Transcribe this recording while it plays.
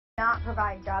not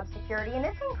provide job security, and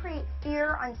this can create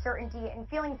fear, uncertainty, and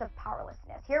feelings of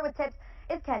powerlessness. Here with tips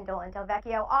is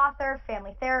Dolan-Del, author,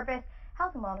 family therapist,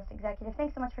 health and wellness executive.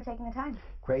 Thanks so much for taking the time.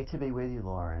 Great to be with you,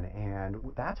 Lauren. And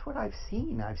that's what I've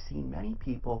seen. I've seen many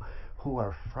people who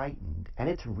are frightened, and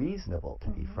it's reasonable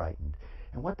to be frightened.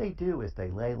 And what they do is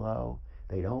they lay low,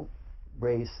 they don't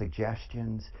raise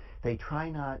suggestions, they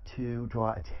try not to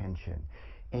draw attention.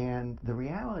 And the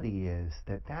reality is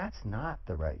that that's not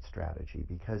the right strategy,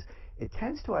 because it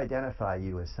tends to identify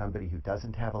you as somebody who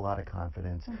doesn't have a lot of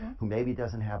confidence, who maybe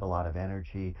doesn't have a lot of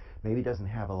energy, maybe doesn't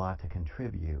have a lot to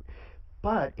contribute.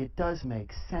 But it does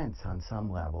make sense on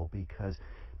some level, because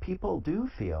people do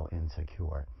feel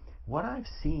insecure. What I've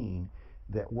seen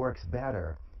that works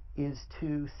better is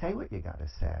to say what you got to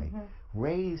say,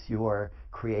 raise your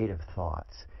creative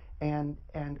thoughts, and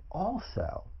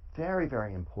also, very,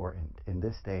 very important in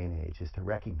this day and age, is to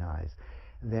recognize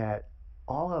that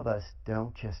all of us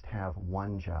don't just have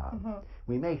one job.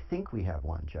 We may think we have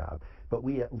one job, but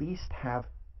we at least have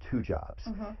two jobs.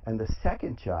 And the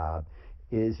second job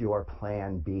is your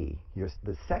plan B.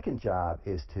 The second job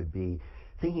is to be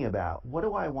thinking about, what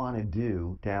do I want to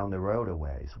do down the road a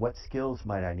ways? What skills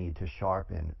might I need to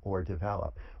sharpen or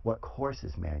develop? What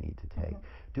courses may I need to take?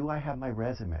 Do I have my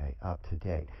resume up to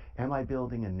date? Am I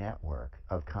building a network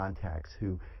of contacts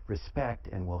who respect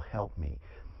and will help me?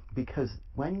 Because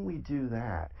when we do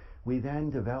that, we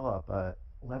then develop a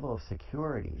level of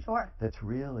security that's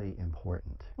really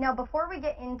important. Now, before we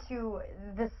get into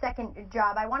the second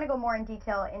job, I want to go more in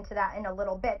detail into that in a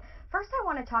little bit. First, I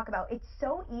want to talk about, it's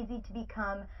so easy to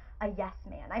become a yes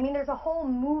man. I mean, there's a whole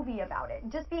movie about it.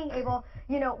 Just being able,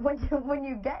 when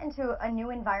you get into a new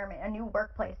environment, a new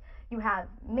workplace, you have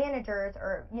managers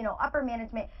or, upper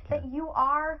management that you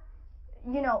are,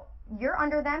 you're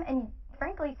under them, and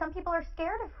frankly, some people are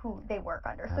scared of who they work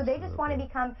under. So they just want to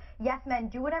become yes men,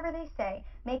 do whatever they say,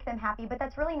 make them happy. But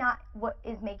that's really not what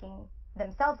is making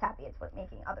themselves happy. It's what's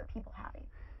making other people happy.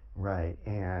 Right.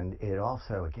 And it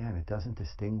also, again, it doesn't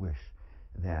distinguish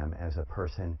them as a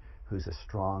person who's a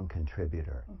strong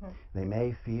contributor. They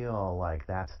may feel like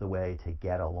that's the way to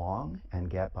get along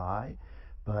and get by,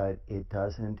 but it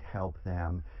doesn't help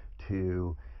them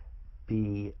to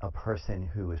be a person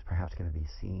who is perhaps going to be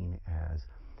seen as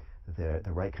the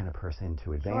right kind of person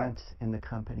to advance in the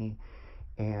company.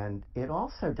 And it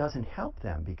also doesn't help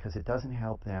them, because it doesn't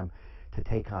help them to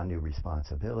take on new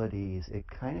responsibilities. It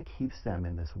kind of keeps them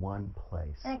in this one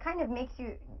place. And it kind of makes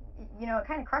you, it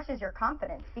kind of crushes your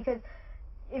confidence, because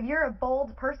if you're a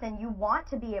bold person, you want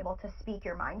to be able to speak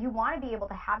your mind. You want to be able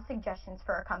to have suggestions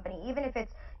for a company, even if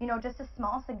it's, just a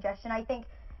small suggestion. I think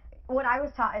what I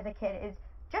was taught as a kid is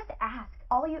just ask.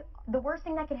 The worst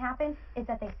thing that can happen is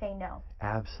that they say no.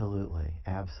 Absolutely,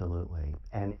 absolutely.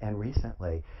 And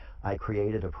recently, I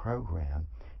created a program,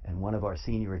 and one of our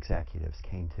senior executives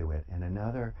came to it, and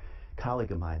another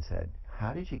colleague of mine said,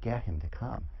 "How did you get him to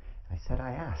come?" I said,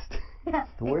 "I asked." Yeah,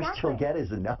 the worst you'll get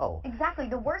is a no. Exactly.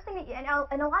 The worst thing, and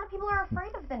a lot of people are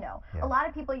afraid of the no. A lot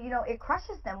of people, it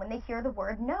crushes them when they hear the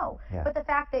word no. But the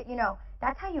fact that,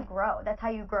 that's how you grow. That's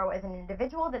how you grow as an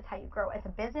individual. That's how you grow as a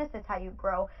business. That's how you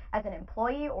grow as an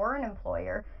employee or an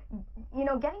employer.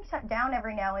 Getting shut down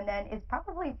every now and then is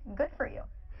probably good for you.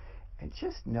 And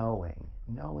just knowing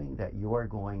that you're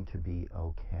going to be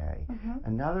okay.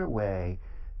 Another way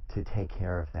to take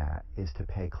care of that is to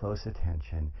pay close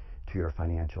attention to your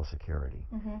financial security,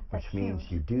 which means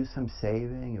you do some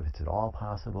saving if it's at all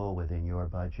possible within your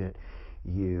budget.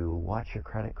 You watch your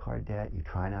credit card debt, you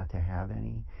try not to have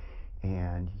any,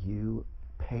 and you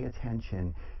pay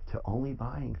attention to only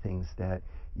buying things that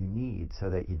you need, so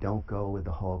that you don't go with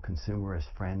the whole consumerist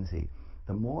frenzy.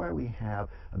 The more we have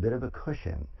a bit of a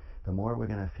cushion, the more we're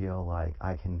going to feel like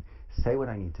I can say what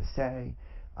I need to say,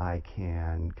 I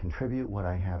can contribute what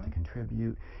I have to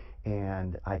contribute,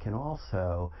 and I can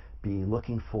also be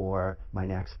looking for my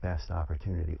next best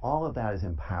opportunity. All of that is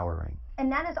empowering.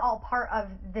 And that is all part of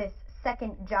this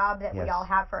second job that we all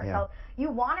have for ourselves. You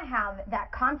want to have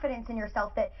that confidence in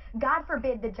yourself that, God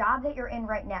forbid, the job that you're in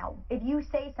right now, if you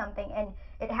say something and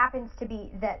it happens to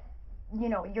be that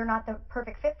you're not the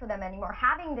perfect fit for them anymore,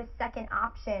 having this second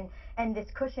option and this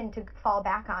cushion to fall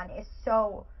back on is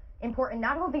so important,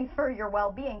 not only for your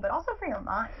well-being, but also for your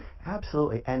mind.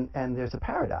 Absolutely. And there's a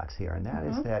paradox here, and that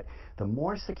is that the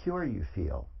more secure you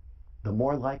feel, the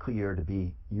more likely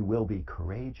you will be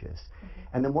courageous,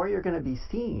 and the more you're going to be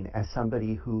seen as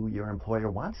somebody who your employer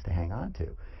wants to hang on to.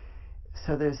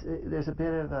 So there's a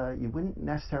bit of a, you wouldn't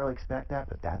necessarily expect that,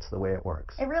 but that's the way it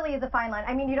works. It really is a fine line.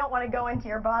 I mean, you don't want to go into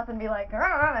your boss and be like,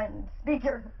 and speak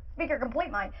your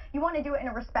complete mind. You want to do it in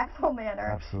a respectful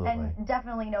manner. Absolutely. And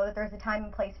definitely know that there's a time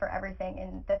and place for everything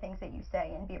in the things you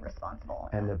say and be responsible.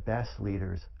 And the best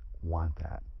leaders want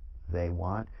that. They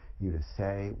want you to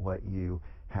say what you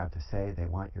have to say. They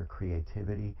want your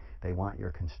creativity. They want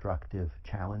your constructive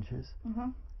challenges.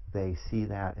 They see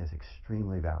that as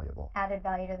extremely valuable. Added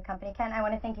value to the company. Ken, I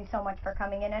want to thank you so much for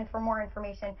coming in, and for more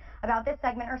information about this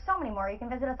segment or so many more, you can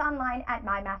visit us online at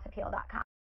mymassappeal.com.